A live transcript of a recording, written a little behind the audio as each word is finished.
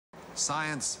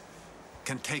Science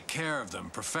can take care of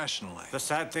them professionally. The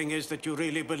sad thing is that you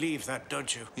really believe that,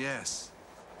 don't you? Yes.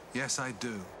 Yes, I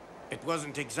do. It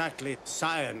wasn't exactly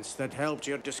science that helped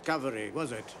your discovery,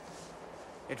 was it?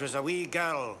 It was a wee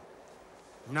girl,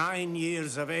 9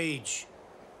 years of age.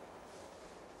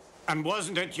 And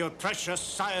wasn't it your precious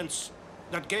science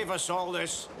that gave us all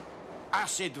this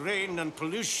acid rain and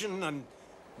pollution and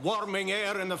warming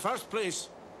air in the first place?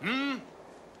 Hmm?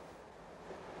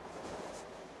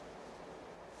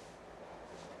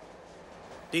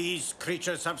 These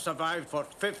creatures have survived for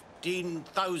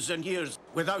 15,000 years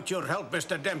without your help,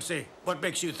 Mr. Dempsey. What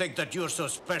makes you think that you're so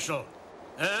special?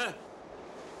 Eh?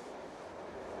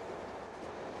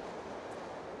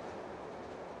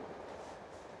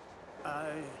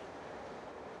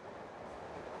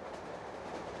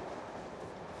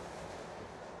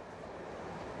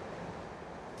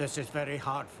 This is very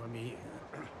hard for me.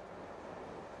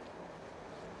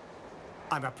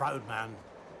 I'm a proud man.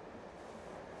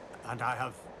 And I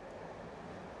have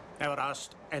never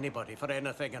asked anybody for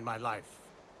anything in my life.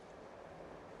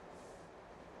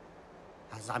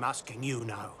 As I'm asking you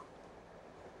now.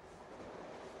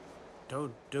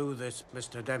 Don't do this,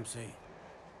 Mr. Dempsey.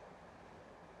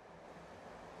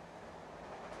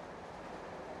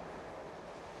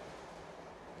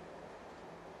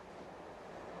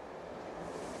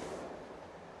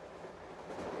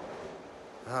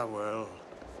 Ah, well.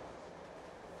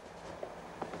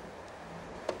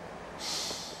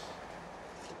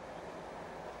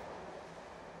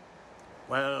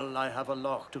 Well, I have a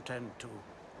loch to tend to.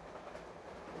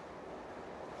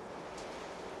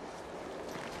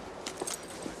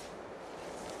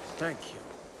 Thank you.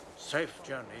 Safe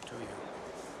journey to you.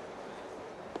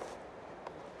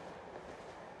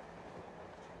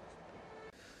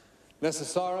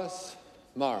 Necessaris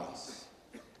maris.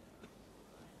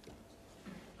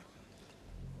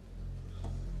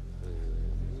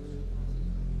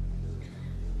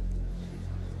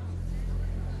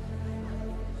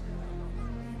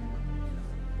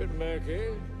 Bit murky.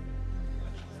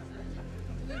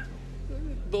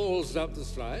 Balls up the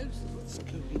slides. What's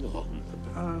going on?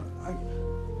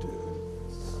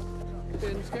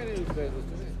 Ben, scan in the papers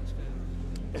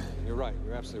to me. You're right.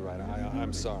 You're absolutely right.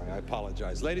 I'm sorry. I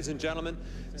apologize. Ladies and gentlemen,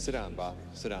 sit down, Bob.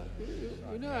 Sit down.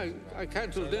 You know, I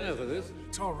cancelled dinner for this.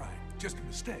 It's all right. Just a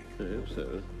mistake. I hope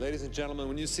so. Ladies and gentlemen,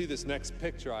 when you see this next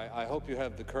picture, I hope you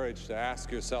have the courage to ask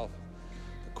yourself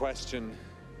the question,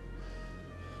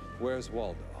 where's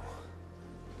Waldo?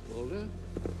 Waldo?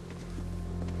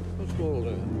 What's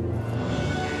Waldo?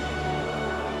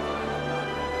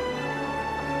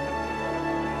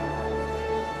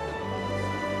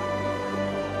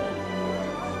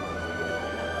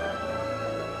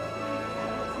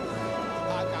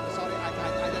 I'm sorry, I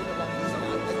don't know what this is. No,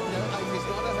 it's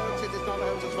not a hoax. It is not a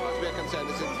hoax as far as we're concerned.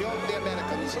 This is purely the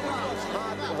Americans.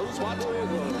 Who's what?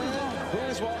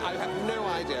 Who's what? I have no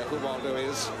idea who Waldo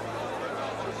is.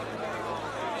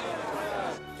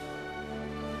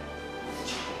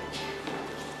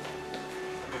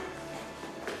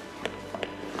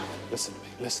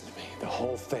 Listen to me. The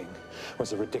whole thing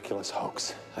was a ridiculous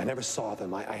hoax. I never saw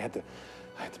them. I had the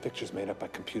pictures made up by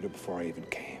computer before I even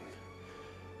came.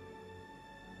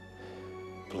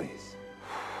 Please.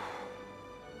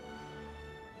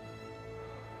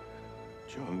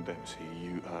 John Dempsey,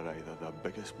 you are either the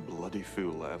biggest bloody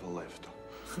fool that ever lived,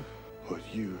 or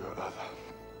you are the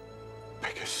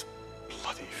biggest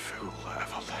bloody fool that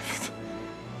ever lived.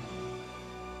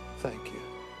 Thank you.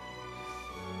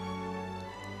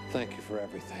 Thank you for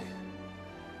everything.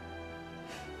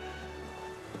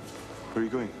 Where are you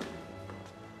going?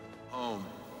 Home.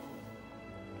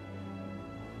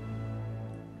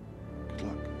 Good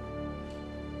luck.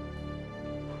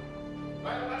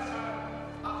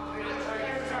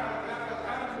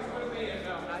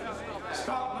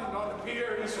 Scotland on the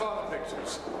pier, he saw the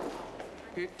pictures.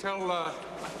 Tell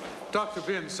Dr.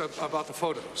 Vince about the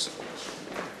photos.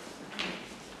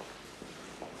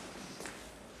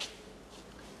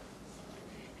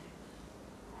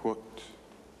 What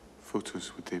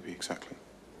photos would they be exactly?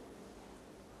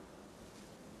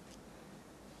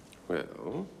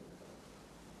 Well,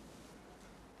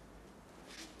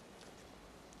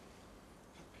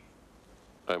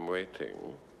 I'm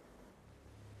waiting.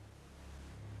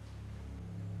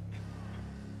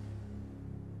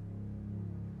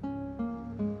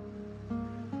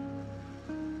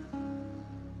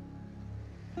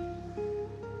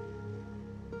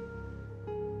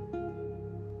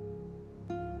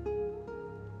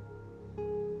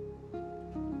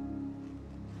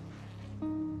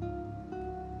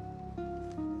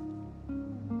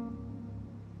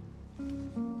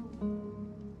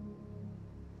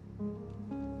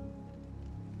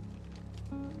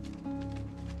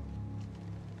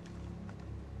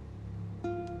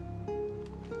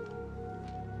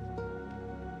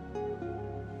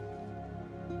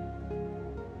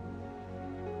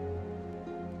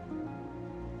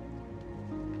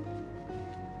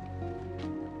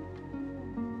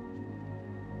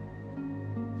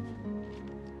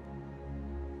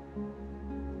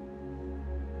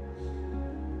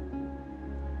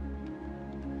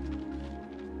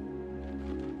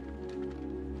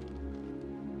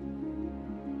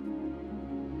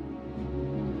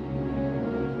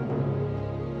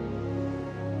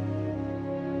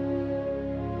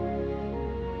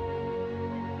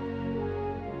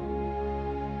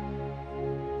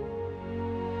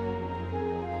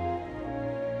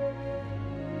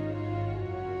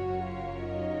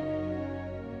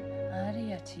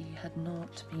 Betty had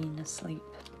not been asleep.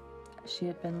 She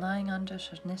had been lying under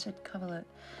her knitted coverlet,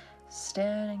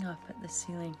 staring up at the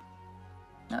ceiling.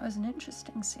 That was an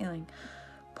interesting ceiling.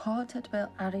 Pod had built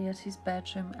Ariette's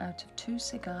bedroom out of 2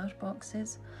 cigar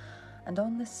boxes, and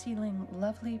on the ceiling,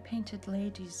 lovely painted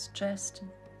ladies dressed in...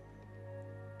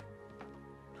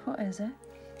 What is it?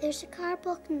 There's a car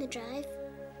blocking the drive.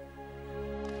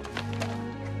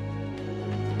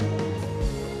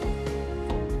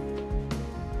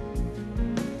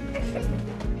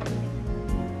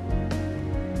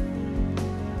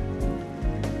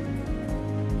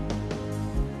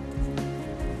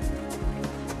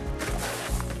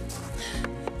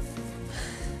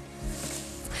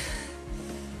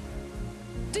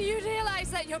 Do you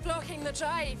realize that you're blocking the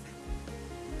drive?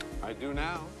 I do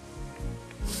now.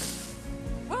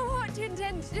 Well, what do you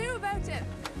intend to do about it?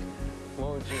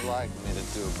 What would you like me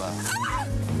to do about it? Ah!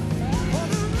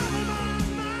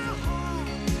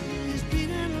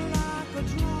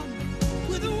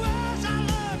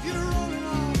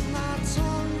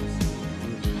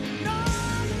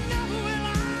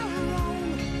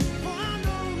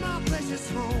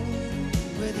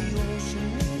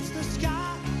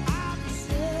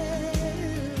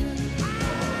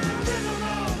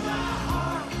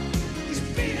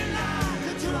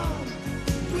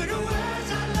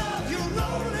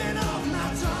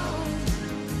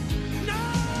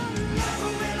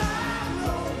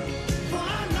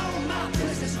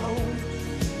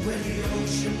 Where the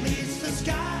ocean meets the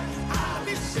sky.